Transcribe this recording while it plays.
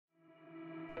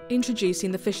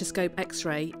Introducing the FISCHERSCOPE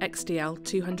X-RAY XDL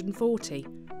 240.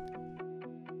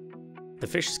 The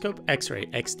FISCHERSCOPE X-RAY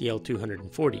XDL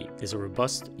 240 is a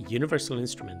robust, universal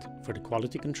instrument for the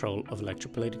quality control of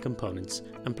electroplated components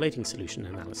and plating solution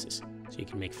analysis, so you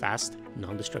can make fast,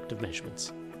 non-destructive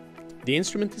measurements. The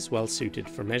instrument is well suited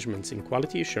for measurements in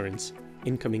quality assurance,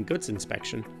 incoming goods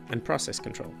inspection, and process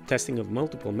control. Testing of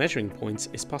multiple measuring points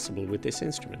is possible with this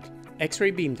instrument.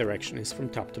 X-ray beam direction is from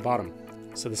top to bottom,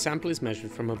 so the sample is measured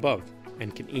from above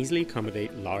and can easily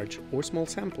accommodate large or small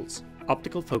samples.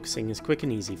 Optical focusing is quick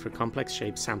and easy for complex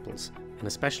shaped samples, and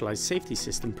a specialized safety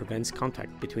system prevents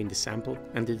contact between the sample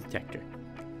and the detector.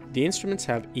 The instruments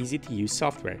have easy to use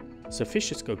software, so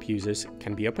FISCHERSCOPE users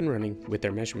can be up and running with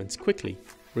their measurements quickly,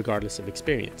 regardless of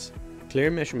experience.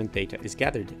 Clear measurement data is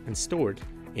gathered and stored,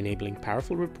 enabling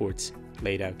powerful reports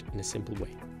laid out in a simple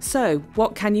way. So,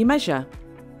 what can you measure?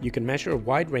 You can measure a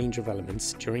wide range of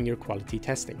elements during your quality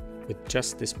testing with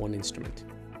just this one instrument,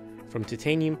 from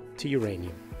titanium to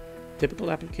uranium. Typical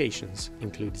applications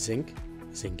include zinc,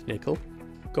 zinc-nickel,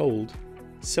 gold,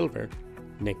 silver,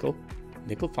 nickel,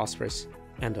 nickel phosphorus,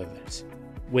 and others.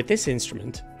 With this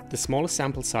instrument, the smallest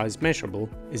sample size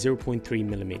measurable is 0.3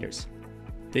 millimeters.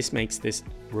 This makes this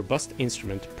robust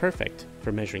instrument perfect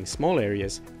for measuring small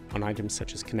areas on items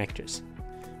such as connectors.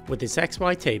 With this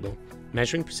XY table,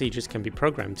 measuring procedures can be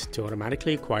programmed to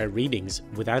automatically acquire readings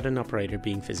without an operator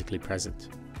being physically present.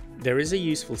 There is a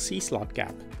useful C-slot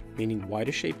gap, meaning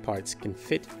wider shaped parts can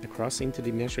fit across into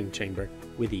the measuring chamber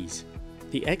with ease.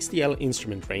 The XDL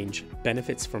instrument range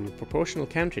benefits from a proportional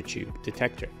counter-tube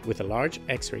detector with a large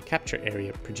X-ray capture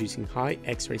area producing high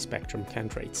X-ray spectrum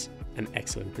count rates and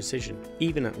excellent precision,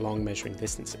 even at long measuring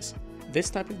distances. This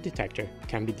type of detector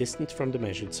can be distant from the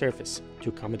measured surface to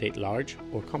accommodate large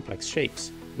or complex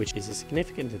shapes, which is a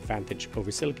significant advantage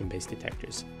over silicon-based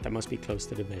detectors that must be close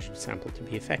to the measured sample to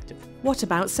be effective. What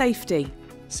about safety?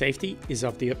 Safety is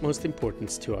of the utmost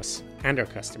importance to us and our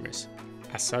customers.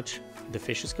 As such, the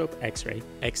FISCHERSCOPE X-RAY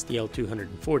XDL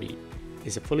 240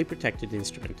 is a fully protected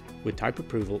instrument with type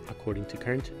approval according to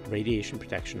current radiation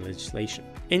protection legislation.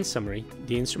 In summary,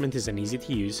 the instrument is an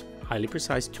easy-to-use, highly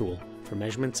precise tool for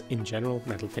measurements in general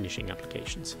metal finishing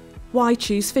applications. Why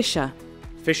choose Fischer?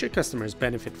 Fischer customers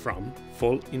benefit from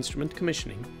full instrument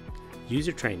commissioning,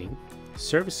 user training,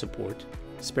 service support,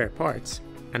 spare parts,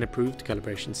 and approved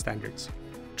calibration standards.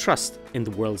 Trust in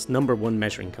the world's #1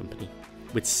 measuring company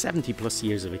with 70+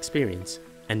 years of experience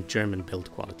and German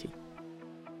build quality.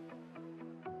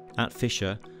 At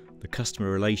Fischer, the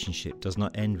customer relationship does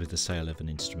not end with the sale of an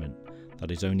instrument.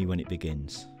 That is only when it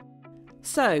begins.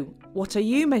 So, what are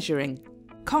you measuring?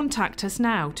 Contact us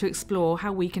now to explore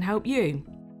how we can help you.